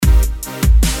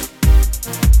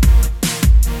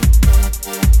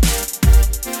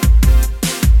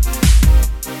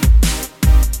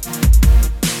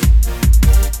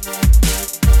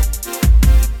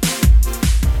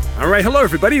Why, hello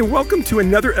everybody, and welcome to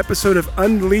another episode of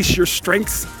Unleash Your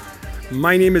Strengths.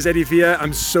 My name is Eddie Villa.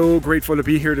 I'm so grateful to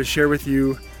be here to share with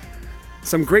you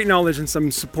some great knowledge and some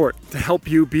support to help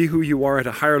you be who you are at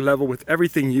a higher level with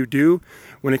everything you do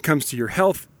when it comes to your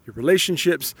health, your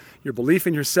relationships, your belief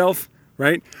in yourself,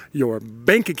 right? Your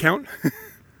bank account,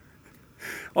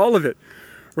 all of it,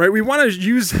 right? We want to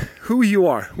use who you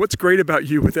are, what's great about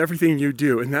you with everything you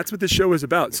do, and that's what this show is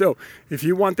about. So if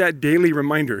you want that daily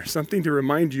reminder, something to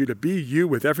remind you to be you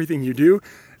with everything you do,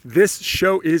 this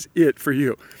show is it for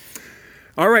you.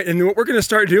 All right, and what we're going to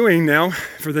start doing now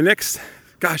for the next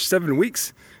 7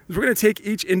 weeks, we're going to take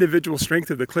each individual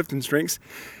strength of the Clifton strengths,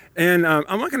 and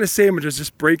I'm not going to say I'm going to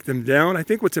just break them down. I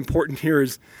think what's important here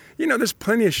is, there's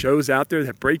plenty of shows out there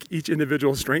that break each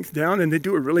individual strength down, and they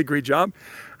do a really great job.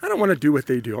 I don't want to do what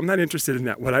they do. I'm not interested in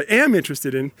that. What I am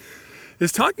interested in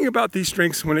is talking about these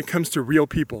strengths when it comes to real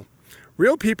people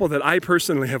that I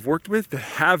personally have worked with that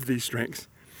have these strengths.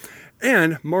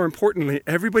 And more importantly,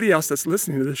 everybody else that's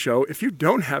listening to the show, if you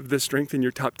don't have this strength in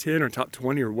your top 10 or top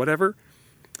 20 or whatever,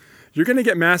 you're going to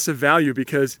get massive value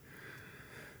because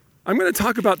I'm going to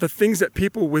talk about the things that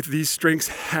people with these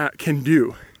strengths can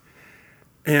do.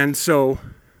 And so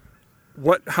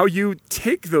how you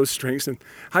take those strengths and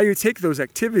how you take those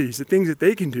activities, the things that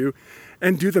they can do,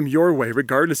 and do them your way,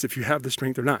 regardless if you have the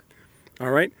strength or not.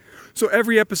 All right? So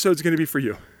every episode is going to be for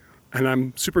you. And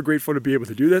I'm super grateful to be able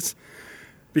to do this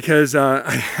because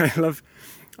I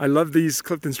love these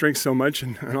Clifton strengths so much.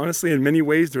 And honestly, in many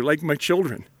ways, they're like my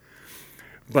children.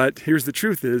 But here's the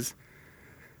truth is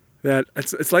that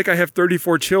it's like I have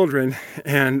 34 children,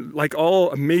 and like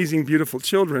all amazing, beautiful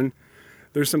children,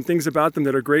 there's some things about them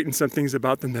that are great and some things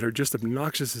about them that are just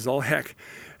obnoxious as all heck.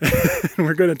 And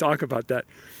we're going to talk about that.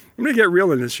 I'm going to get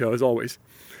real in this show, as always.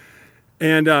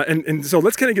 And so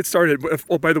let's kind of get started.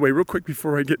 Oh, by the way, real quick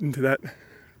before I get into that,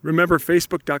 remember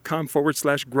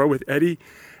facebook.com/Grow with Eddie.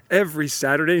 Every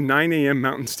Saturday, 9 a.m.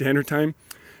 Mountain Standard Time.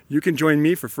 You can join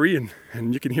me for free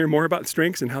and you can hear more about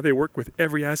strengths and how they work with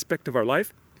every aspect of our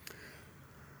life.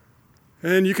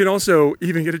 And you can also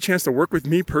even get a chance to work with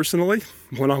me personally,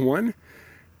 one-on-one.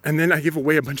 And then I give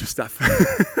away a bunch of stuff.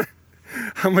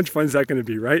 How much fun is that going to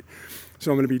be, right?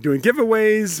 So I'm going to be doing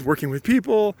giveaways, working with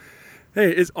people. Hey,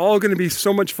 it's all going to be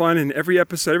so much fun. And every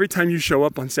episode, every time you show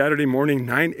up on Saturday morning,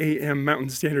 9 a.m.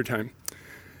 Mountain Standard Time,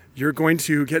 you're going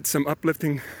to get some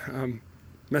uplifting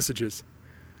messages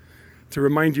to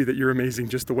remind you that you're amazing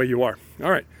just the way you are.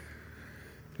 All right,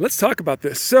 let's talk about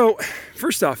this. So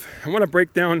first off, I want to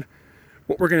break down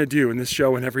what we're going to do in this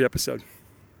show and every episode.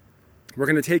 We're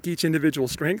going to take each individual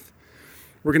strength.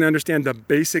 We're going to understand the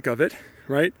basic of it,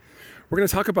 right? We're going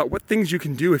to talk about what things you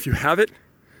can do if you have it.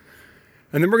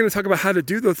 And then we're going to talk about how to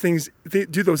do those things,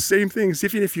 do those same things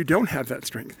even if you don't have that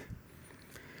strength.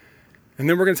 And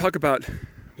then we're going to talk about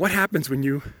what happens when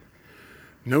you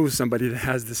know somebody that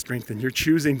has the strength and you're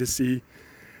choosing to see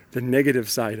the negative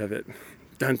side of it.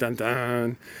 Dun, dun,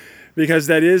 dun. Because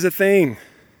that is a thing.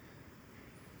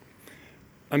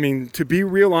 I mean, to be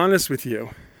real honest with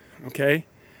you, okay?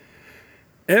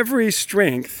 Every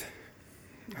strength,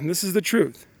 and this is the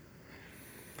truth,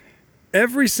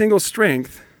 every single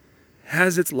strength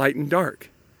has its light and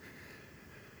dark.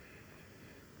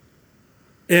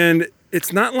 And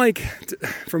it's not like,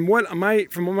 from what my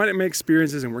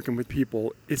experiences in working with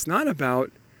people, it's not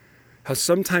about how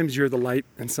sometimes you're the light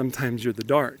and sometimes you're the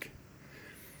dark.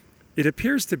 It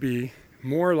appears to be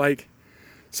more like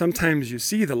sometimes you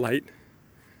see the light,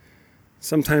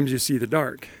 sometimes you see the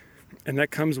dark. And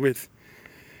that comes with,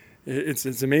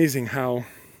 it's amazing how,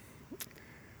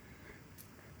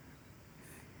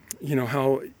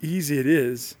 how easy it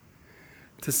is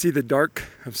to see the dark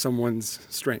of someone's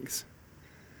strengths.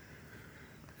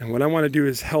 And what I want to do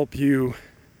is help you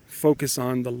focus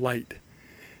on the light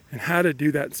and how to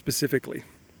do that specifically,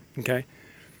 okay?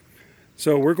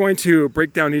 So we're going to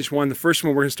break down each one. The first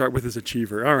one we're going to start with is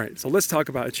achiever. All right, so let's talk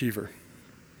about achiever.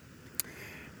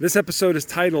 This episode is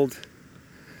titled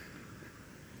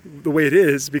the way it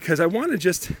is because I want to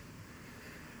just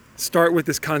start with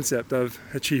this concept of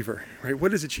achiever, right?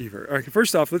 What is achiever? All right,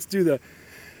 first off, let's do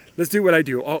what I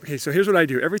do. Okay, so here's what I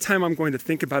do. Every time I'm going to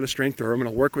think about a strength or I'm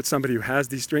going to work with somebody who has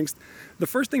these strengths, the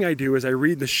first thing I do is I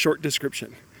read the short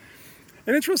description.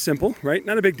 And it's real simple, right?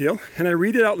 Not a big deal. And I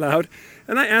read it out loud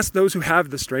and I ask those who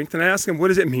have the strength and I ask them, what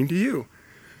does it mean to you?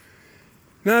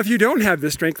 Now, if you don't have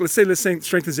this strength, let's say this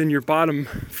strength is in your bottom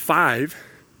 5,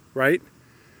 right?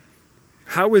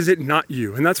 How is it not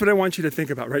you? And that's what I want you to think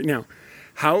about right now.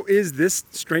 How is this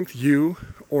strength you,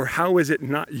 or how is it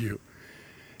not you?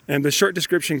 And the short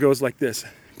description goes like this.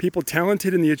 People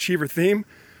talented in the achiever theme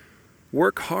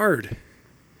work hard.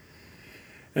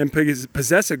 and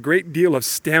possess a great deal of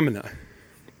stamina.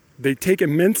 They take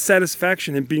immense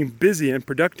satisfaction in being busy and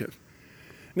productive.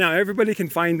 Now, everybody can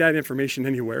find that information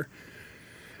anywhere.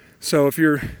 So if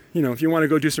you want to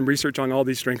go do some research on all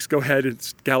these strengths, go ahead.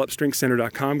 It's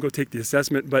gallupstrengthcenter.com. Go take the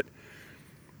assessment. But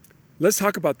let's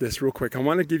talk about this real quick. I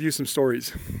want to give you some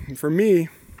stories. For me,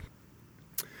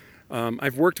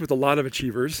 I've worked with a lot of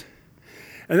achievers,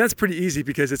 and that's pretty easy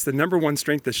because it's the number one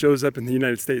strength that shows up in the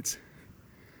United States.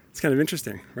 It's kind of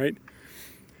interesting, right?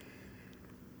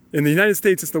 In the United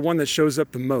States, it's the one that shows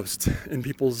up the most in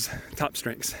people's top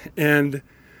strengths. And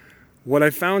what I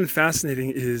found fascinating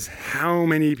is how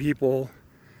many people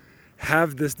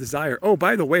have this desire. Oh,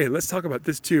 by the way, let's talk about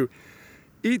this too.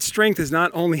 Each strength is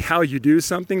not only how you do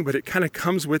something, but it kind of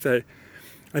comes with an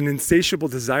insatiable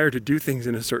desire to do things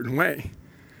in a certain way.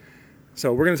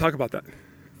 So we're going to talk about that.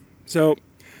 So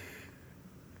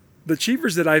the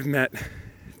achievers that I've met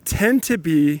tend to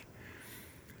be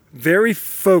very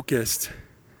focused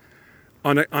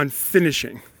on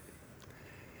finishing.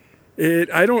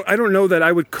 I don't know that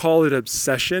I would call it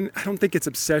obsession. I don't think it's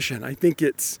obsession. I think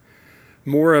it's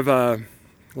more of a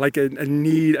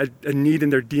need in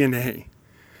their DNA.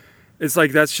 It's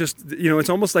like that's just, it's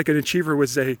almost like an achiever would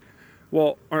say,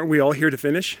 well, aren't we all here to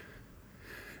finish?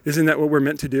 Isn't that what we're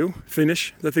meant to do?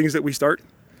 Finish the things that we start,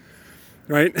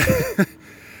 right?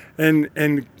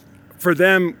 and for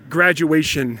them,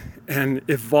 graduation and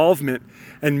evolvement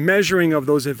and measuring of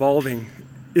those evolving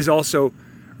is also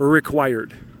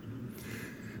required.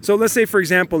 So let's say, for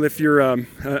example, if you're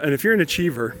an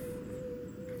achiever,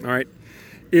 all right,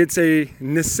 it's a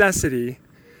necessity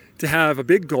to have a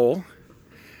big goal,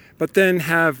 but then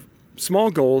have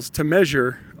small goals to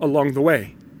measure along the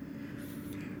way.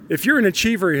 If you're an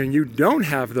achiever and you don't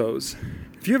have those,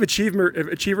 if you have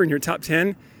achiever in your top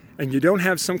 10 and you don't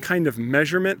have some kind of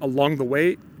measurement along the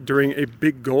way during a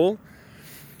big goal,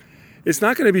 it's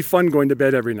not going to be fun going to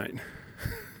bed every night.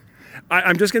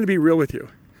 I'm just going to be real with you.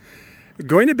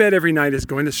 Going to bed every night is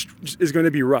going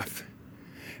to be rough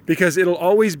because it'll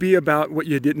always be about what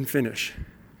you didn't finish,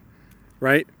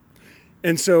 right?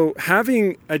 And so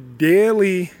having a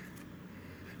daily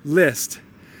list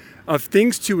of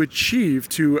things to achieve,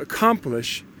 to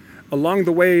accomplish along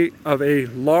the way of a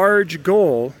large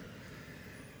goal,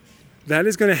 that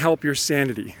is going to help your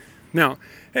sanity. Now,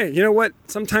 hey, you know what?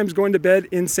 Sometimes going to bed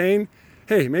insane,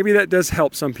 hey, maybe that does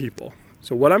help some people.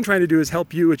 So what I'm trying to do is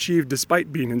help you achieve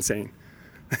despite being insane,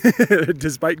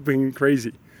 despite being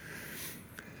crazy.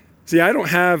 See, I don't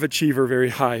have achiever very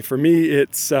high. For me,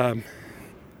 it's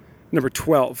number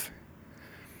 12.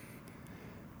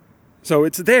 So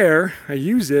it's there, I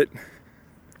use it.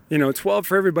 12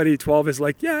 for everybody, 12 is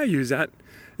like, yeah, I use that.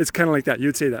 It's kind of like that.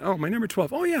 You'd say that, oh, my number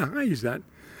 12, oh yeah, I use that.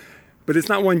 But it's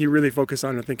not one you really focus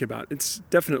on or think about. It's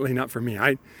definitely not for me.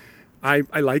 I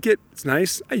like it, it's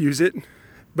nice, I use it,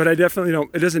 but I definitely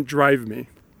don't, it doesn't drive me.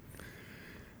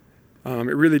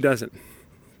 It really doesn't.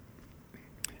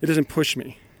 It doesn't push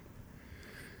me.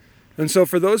 And so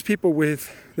for those people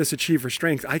with this achiever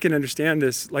strength, I can understand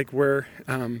this, like where,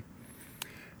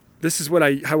 this is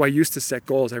how I used to set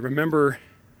goals. I remember,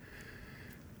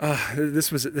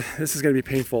 this is going to be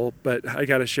painful, but I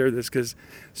got to share this because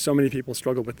so many people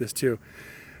struggle with this too.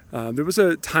 There was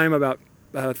a time about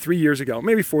 3 years ago,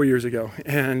 maybe 4 years ago,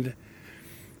 and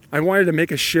I wanted to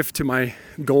make a shift to my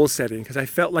goal setting because I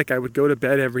felt like I would go to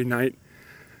bed every night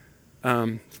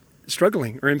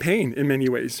struggling or in pain in many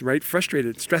ways, right?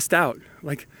 Frustrated, stressed out.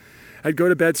 Like I'd go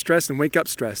to bed stressed and wake up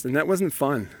stressed, and that wasn't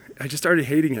fun. I just started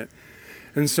hating it.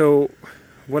 And so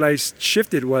what I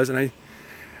shifted was, and I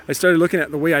started looking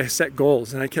at the way I set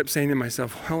goals, and I kept saying to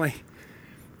myself, well, I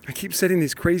keep setting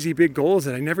these crazy big goals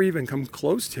that I never even come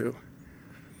close to.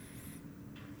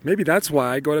 Maybe that's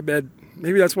why I go to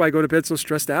bed so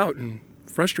stressed out and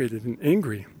frustrated and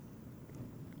angry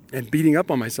and beating up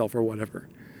on myself or whatever.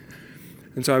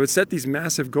 And so I would set these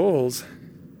massive goals,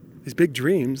 these big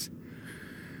dreams,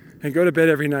 and go to bed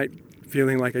every night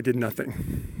feeling like I did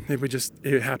nothing.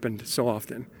 It happened so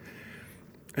often.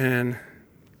 And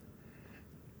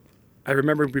I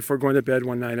remember before going to bed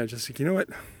one night, I just said, you know what?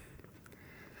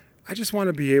 I just want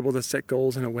to be able to set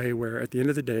goals in a way where at the end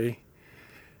of the day,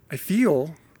 I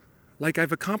feel like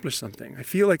I've accomplished something. I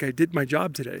feel like I did my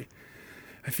job today.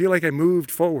 I feel like I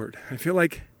moved forward. I feel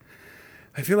like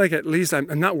at least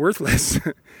I'm not worthless.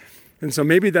 And so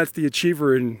maybe that's the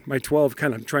achiever in my 12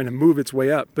 kind of trying to move its way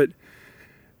up. But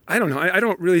I don't know. I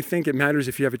don't really think it matters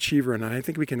if you have achiever or not. I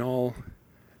think we can all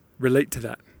relate to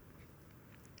that.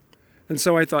 And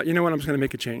so I thought, you know what? I'm just going to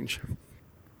make a change.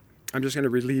 I'm just going to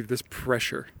relieve this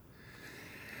pressure.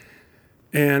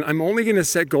 And I'm only going to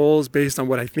set goals based on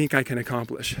what I think I can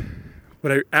accomplish.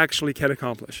 what I actually can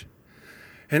accomplish.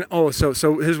 And so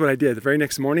here's what I did. The very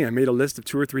next morning, I made a list of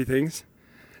 2 or 3 things,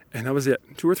 and that was it.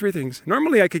 2 or 3 things.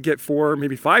 Normally, I could get 4,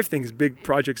 maybe 5 things, big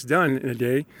projects done in a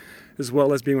day, as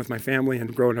well as being with my family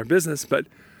and growing our business. But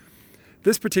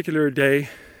this particular day,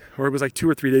 or it was like 2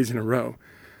 or 3 days in a row,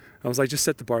 I was like, just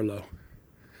set the bar low.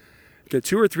 Get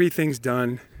 2 or 3 things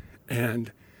done,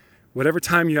 and whatever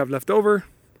time you have left over,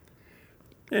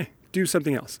 do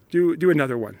something else. Do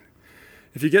another one.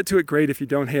 If you get to it, great. If you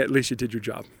don't, hey, at least you did your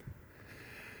job.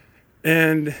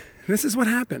 And this is what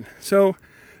happened. So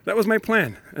that was my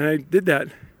plan, and I did that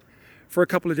for a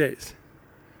couple of days.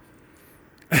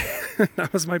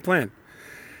 That was my plan.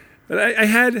 But I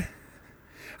had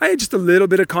just a little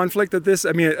bit of conflict at this.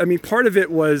 I mean, part of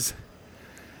it was,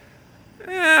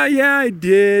 yeah, I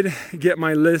did get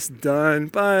my list done,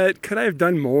 but could I have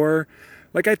done more?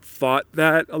 Like, I thought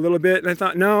that a little bit, and I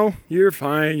thought, no, you're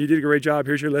fine. You did a great job.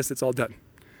 Here's your list. It's all done.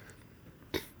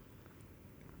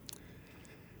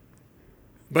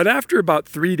 But after about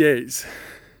 3 days,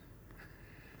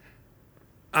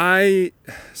 I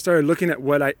started looking at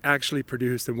what I actually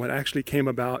produced and what actually came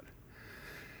about.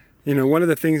 You know, one of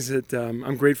the things that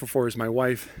I'm grateful for is my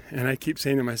wife, and I keep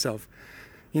saying to myself,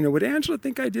 you know, would Angela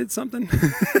think I did something?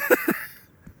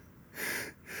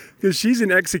 Because she's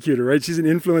an executor, right? She's an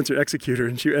influencer executor,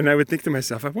 and I would think to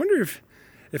myself, I wonder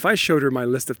if I showed her my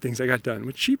list of things I got done,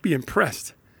 would she be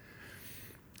impressed?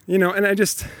 You know, and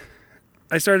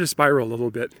I started to spiral a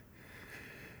little bit.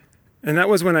 And that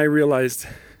was when I realized,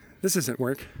 this isn't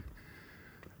work.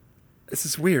 This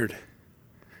is weird.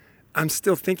 I'm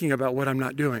still thinking about what I'm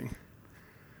not doing.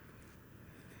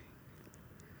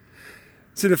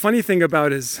 So the funny thing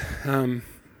about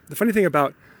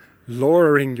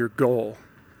lowering your goal,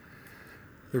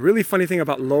 the really funny thing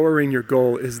about lowering your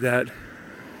goal is that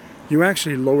you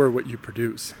actually lower what you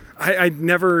produce. I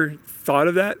never thought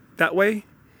of that way,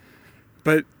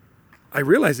 but I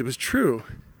realized it was true.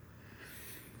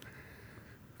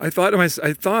 I realized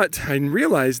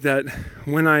that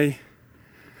when I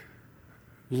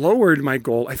lowered my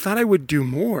goal, I thought I would do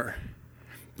more.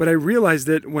 But I realized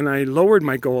that when I lowered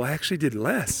my goal, I actually did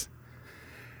less.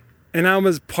 And I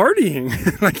was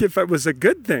partying like if it was a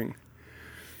good thing.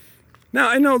 Now,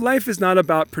 I know life is not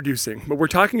about producing, but we're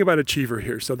talking about achiever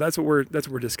here, so that's what we're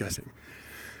discussing.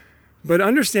 But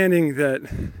understanding that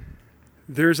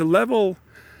there's a level,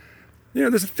 you know,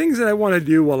 there's things that I want to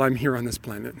do while I'm here on this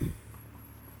planet.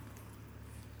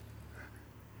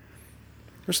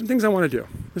 There's some things I want to do.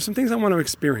 There's some things I want to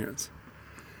experience.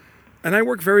 And I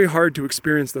work very hard to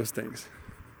experience those things.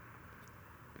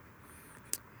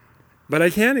 But I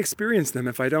can't experience them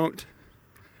if I don't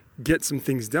get some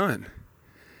things done.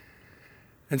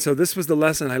 And so this was the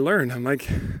lesson I learned. I'm like,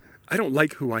 I don't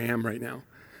like who I am right now.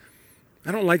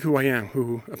 I don't like who I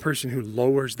am, a person who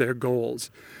lowers their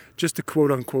goals just to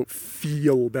quote unquote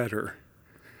feel better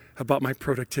about my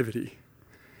productivity.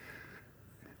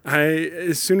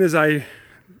 As soon as I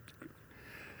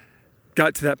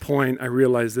got to that point, I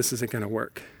realized this isn't going to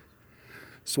work.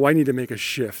 So I need to make a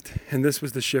shift. And this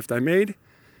was the shift I made.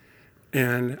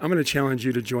 And I'm going to challenge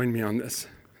you to join me on this.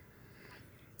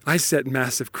 I set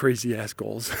massive, crazy-ass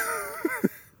goals.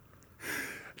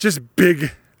 Just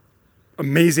big,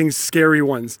 amazing, scary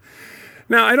ones.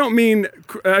 Now, I don't mean,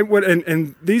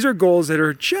 and these are goals that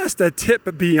are just a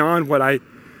tip beyond what I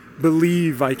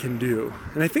believe I can do.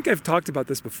 And I think I've talked about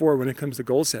this before when it comes to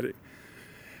goal setting.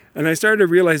 And I started to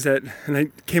realize that, and I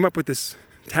came up with this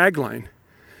tagline,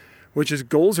 which is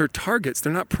goals are targets,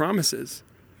 they're not promises.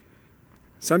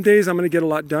 Some days I'm going to get a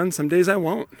lot done, some days I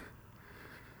won't.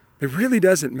 It really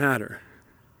doesn't matter.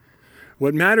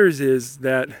 What matters is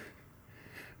that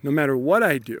no matter what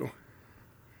I do,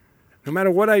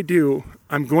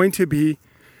 I'm going to be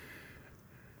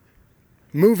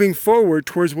moving forward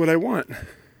towards what I want.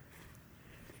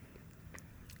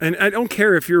 And I don't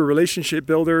care if you're a relationship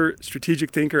builder,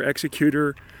 strategic thinker,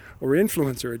 executor, or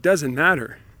influencer. It doesn't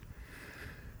matter.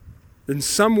 In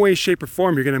some way, shape, or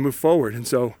form, you're going to move forward. And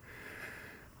so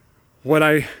what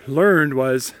I learned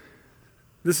was,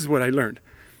 this is what I learned.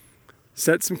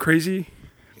 Set some crazy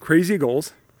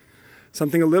goals,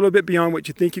 something a little bit beyond what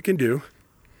you think you can do.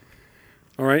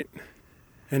 All right?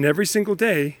 And every single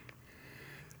day,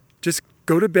 just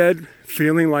go to bed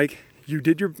feeling like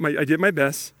I did my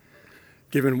best,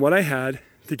 given what I had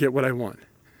to get what I want.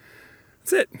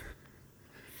 That's it.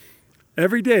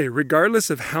 Every day, regardless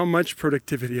of how much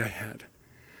productivity I had,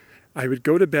 I would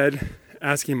go to bed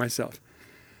asking myself,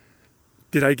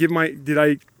 did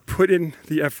I put in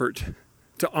the effort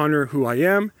to honor who I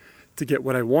am, to get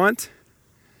what I want?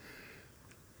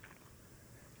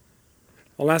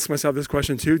 I'll ask myself this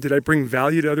question too. Did I bring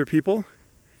value to other people?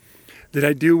 Did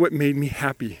I do what made me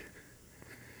happy?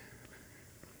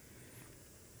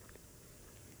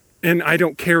 And I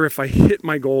don't care if I hit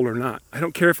my goal or not. I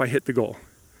don't care if I hit the goal.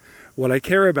 What I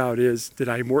care about is, did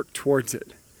I work towards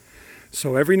it?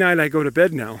 So every night I go to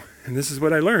bed now, and this is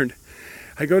what I learned.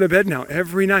 I go to bed now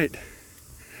every night,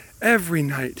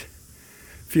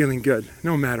 feeling good,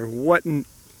 no matter what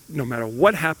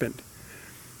happened.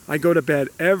 I go to bed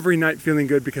every night feeling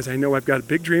good because I know I've got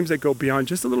big dreams that go beyond,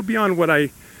 just a little beyond what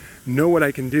I know what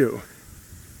I can do.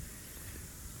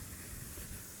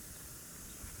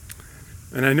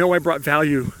 And I know I brought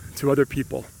value to other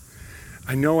people.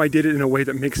 I know I did it in a way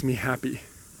that makes me happy.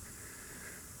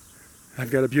 I've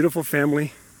got a beautiful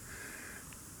family,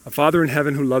 a Father in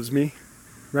heaven who loves me,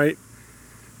 right?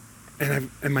 And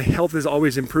my health is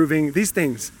always improving. These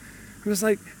things, I'm just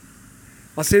like,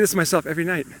 I'll say this to myself every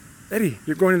night. Eddie,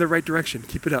 you're going in the right direction.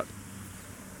 Keep it up.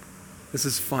 This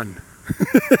is fun.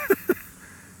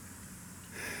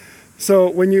 So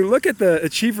when you look at the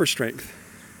achiever strength,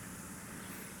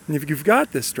 and if you've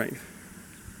got this strength,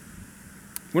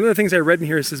 one of the things I read in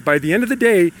here says, by the end of the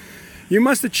day, you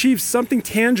must achieve something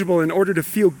tangible in order to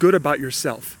feel good about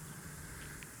yourself.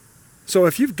 So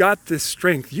if you've got this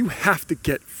strength, you have to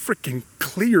get freaking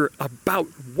clear about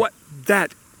what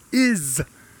that is.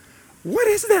 What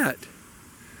is that?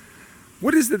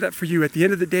 What is that for you at the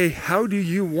end of the day? How do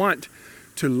you want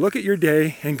to look at your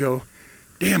day and go,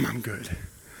 damn, I'm good?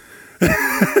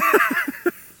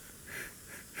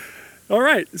 All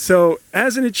right, so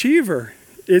as an achiever,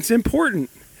 it's important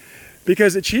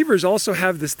because achievers also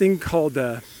have this thing called,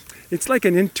 it's like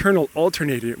an internal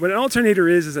alternator. What an alternator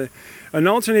is an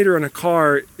alternator on a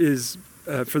car is,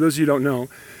 for those of you who don't know,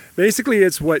 basically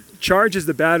it's what charges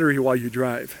the battery while you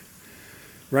drive,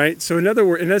 right? So in other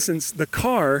words, in essence, the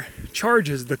car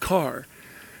charges the car,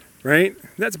 right?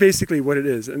 That's basically what it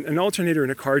is. An alternator in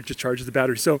a car just charges the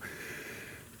battery. So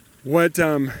what,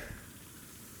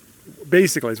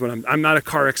 basically is what I'm not a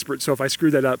car expert, so if I screw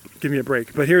that up, give me a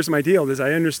break. But here's my deal, is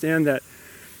I understand that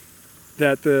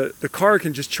the car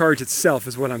can just charge itself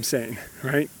is what I'm saying,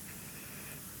 right?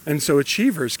 And so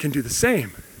achievers can do the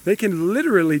same. They can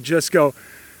literally just go,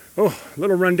 oh, a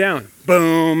little run down,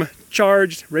 boom,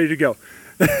 charged, ready to go.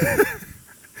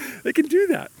 They can do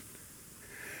that.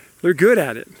 They're good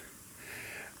at it.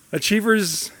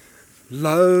 Achievers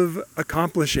love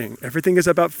accomplishing. Everything is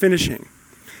about finishing.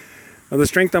 Now, the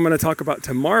strength I'm going to talk about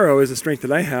tomorrow is a strength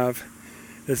that I have.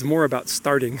 It's more about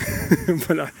starting,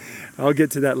 but I'll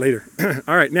get to that later.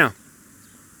 All right, now,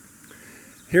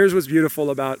 here's what's beautiful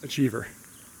about achiever,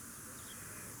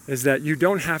 is that you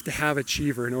don't have to have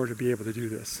achiever in order to be able to do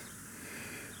this.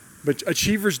 But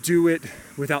achievers do it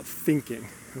without thinking,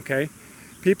 okay?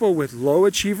 People with low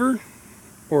achiever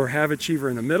or have achiever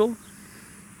in the middle,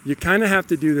 you kind of have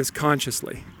to do this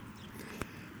consciously.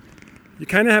 You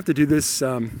kind of have to do this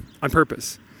on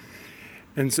purpose.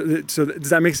 And so does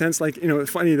that make sense? Like,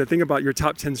 it's funny, the thing about your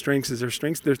top 10 strengths is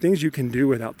they're things you can do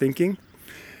without thinking.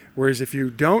 Whereas if you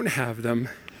don't have them,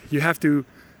 you have to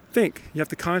think. You have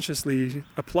to consciously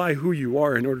apply who you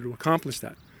are in order to accomplish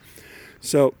that.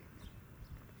 So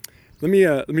let me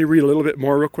read a little bit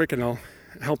more real quick, and I'll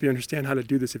help you understand how to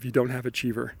do this if you don't have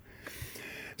achiever.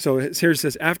 So here it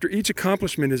says, after each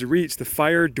accomplishment is reached, the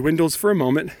fire dwindles for a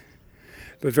moment,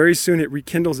 but very soon it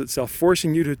rekindles itself,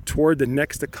 forcing you toward the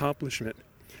next accomplishment.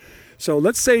 So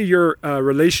let's say you're a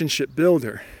relationship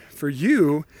builder. For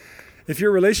you, if you're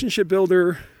a relationship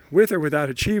builder with or without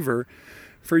achiever,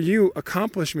 for you,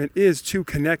 accomplishment is to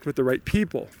connect with the right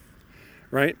people,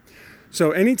 right? So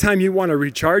anytime you want to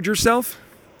recharge yourself,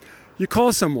 you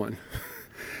call someone.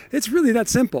 It's really that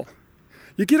simple.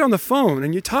 You get on the phone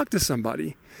and you talk to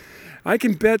somebody. I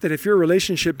can bet that if you're a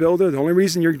relationship builder, the only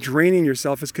reason you're draining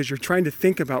yourself is because you're trying to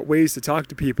think about ways to talk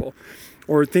to people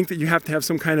or think that you have to have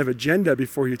some kind of agenda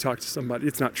before you talk to somebody.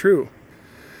 It's not true.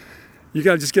 You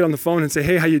got to just get on the phone and say,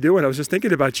 hey, how you doing? I was just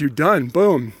thinking about you. Done.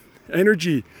 Boom.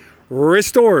 Energy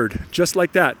restored. Just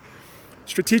like that.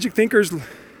 Strategic thinkers,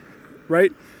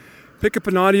 right? Pick up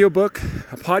an audiobook,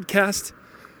 a podcast.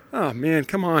 Oh man,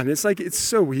 come on. It's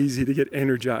so easy to get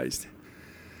energized.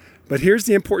 But here's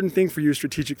the important thing for you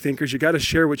strategic thinkers. You got to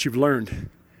share what you've learned.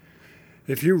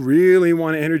 If you really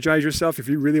want to energize yourself, if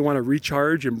you really want to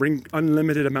recharge and bring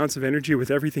unlimited amounts of energy with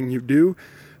everything you do,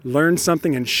 learn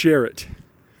something and share it.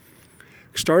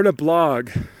 Start a blog,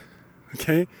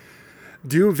 okay?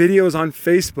 Do videos on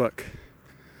Facebook.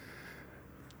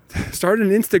 Start an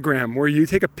Instagram where you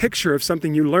take a picture of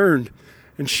something you learned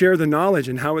and share the knowledge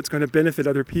and how it's going to benefit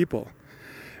other people.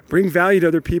 Bring value to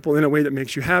other people in a way that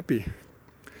makes you happy.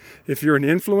 If you're an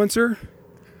influencer,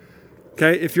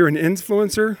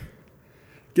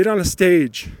 get on a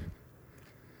stage.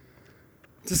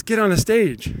 Just get on a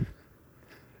stage.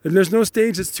 If there's no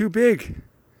stage, it's too big.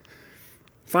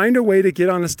 Find a way to get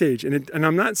on a stage. And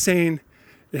I'm not saying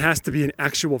it has to be an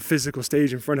actual physical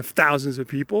stage in front of thousands of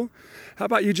people. How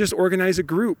about you just organize a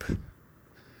group,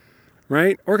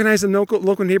 right? Organize a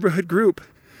local neighborhood group.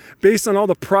 Based on all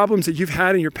the problems that you've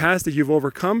had in your past that you've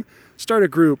overcome, start a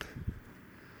group.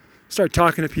 Start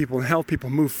talking to people and help people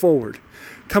move forward.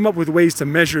 Come up with ways to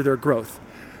measure their growth.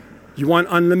 You want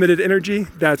unlimited energy?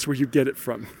 That's where you get it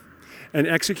from. And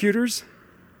executors,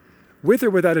 with or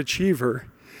without achiever,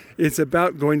 it's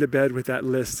about going to bed with that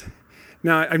list.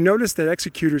 Now, I've noticed that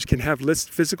executors can have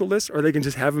physical lists, or they can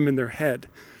just have them in their head.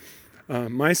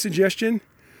 My suggestion,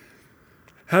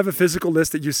 have a physical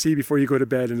list that you see before you go to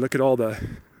bed and look at all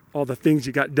the things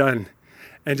you got done.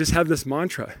 And just have this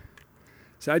mantra.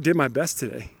 Say, I did my best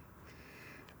today.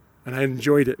 And I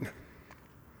enjoyed it.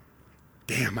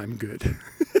 Damn, I'm good.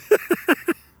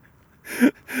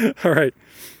 All right.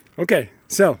 Okay,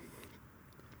 so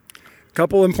a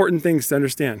couple important things to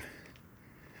understand.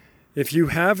 If you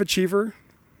have achiever,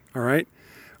 all right,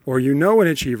 or you know an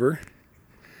achiever,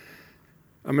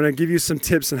 I'm going to give you some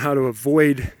tips on how to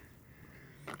avoid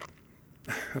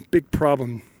a big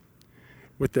problem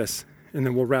with this, and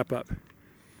then we'll wrap up.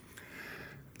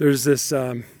 There's this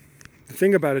the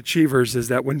thing about achievers is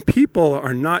that when people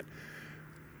are not,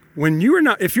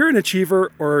 if you're an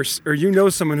achiever or you know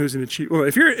someone who's an achiever, well,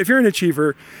 if you're an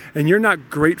achiever and you're not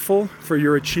grateful for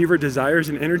your achiever desires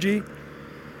and energy,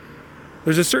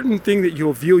 there's a certain thing that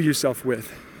you'll view yourself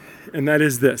with, and that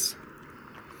is this,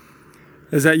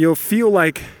 is that you'll feel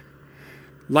like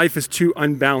life is too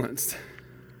unbalanced,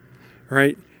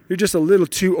 right? You're just a little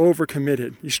too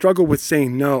overcommitted. You struggle with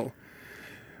saying no.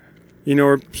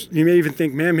 Or you may even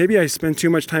think, man, maybe I spend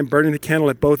too much time burning the candle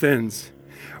at both ends.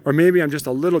 Or maybe I'm just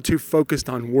a little too focused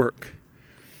on work.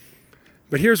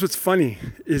 But here's what's funny,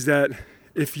 is that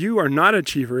if you are not an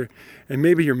achiever, and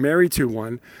maybe you're married to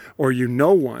one, or you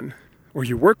know one, or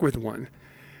you work with one,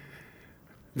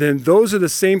 then those are the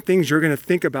same things you're going to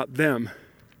think about them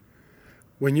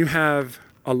when you have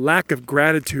a lack of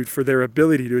gratitude for their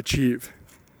ability to achieve.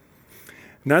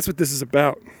 And that's what this is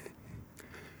about.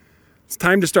 It's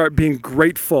time to start being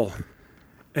grateful.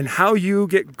 And how you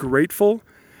get grateful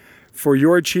for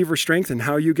your achiever strength and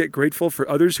how you get grateful for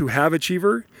others who have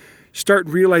achiever, start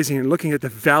realizing and looking at the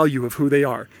value of who they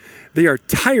are. They are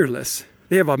tireless.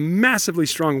 They have a massively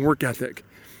strong work ethic.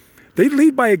 They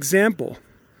lead by example.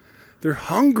 They're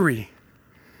hungry.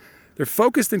 They're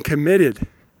focused and committed.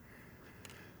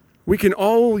 We can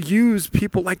all use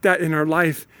people like that in our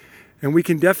life. And we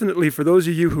can definitely, for those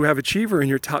of you who have achiever in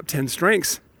your top 10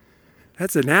 strengths,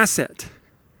 that's an asset.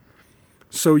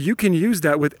 So you can use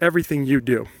that with everything you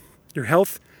do. Your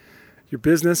health, your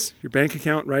business, your bank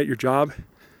account, right? Your job,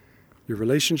 your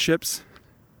relationships,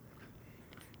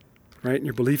 right? And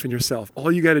your belief in yourself.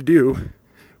 All you got to do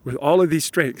with all of these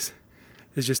strengths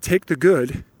is just take the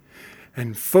good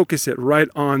and focus it right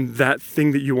on that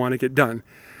thing that you want to get done.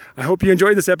 I hope you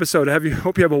enjoyed this episode. I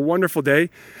hope you have a wonderful day.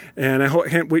 And I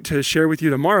can't wait to share with you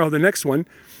tomorrow, the next one.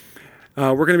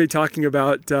 We're going to be talking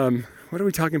about, what are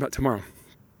we talking about tomorrow?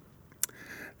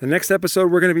 The next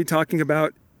episode, we're going to be talking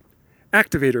about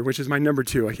Activator, which is my number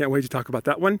 2. I can't wait to talk about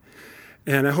that one.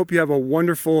 And I hope you have a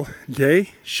wonderful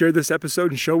day. Share this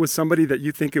episode and show with somebody that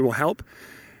you think it will help,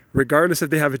 regardless if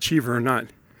they have achiever or not,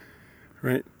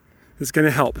 right? It's going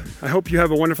to help. I hope you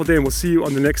have a wonderful day, and we'll see you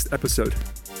on the next episode.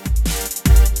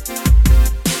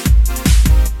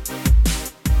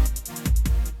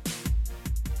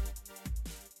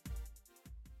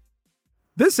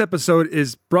 This episode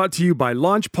is brought to you by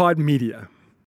LaunchPod Media.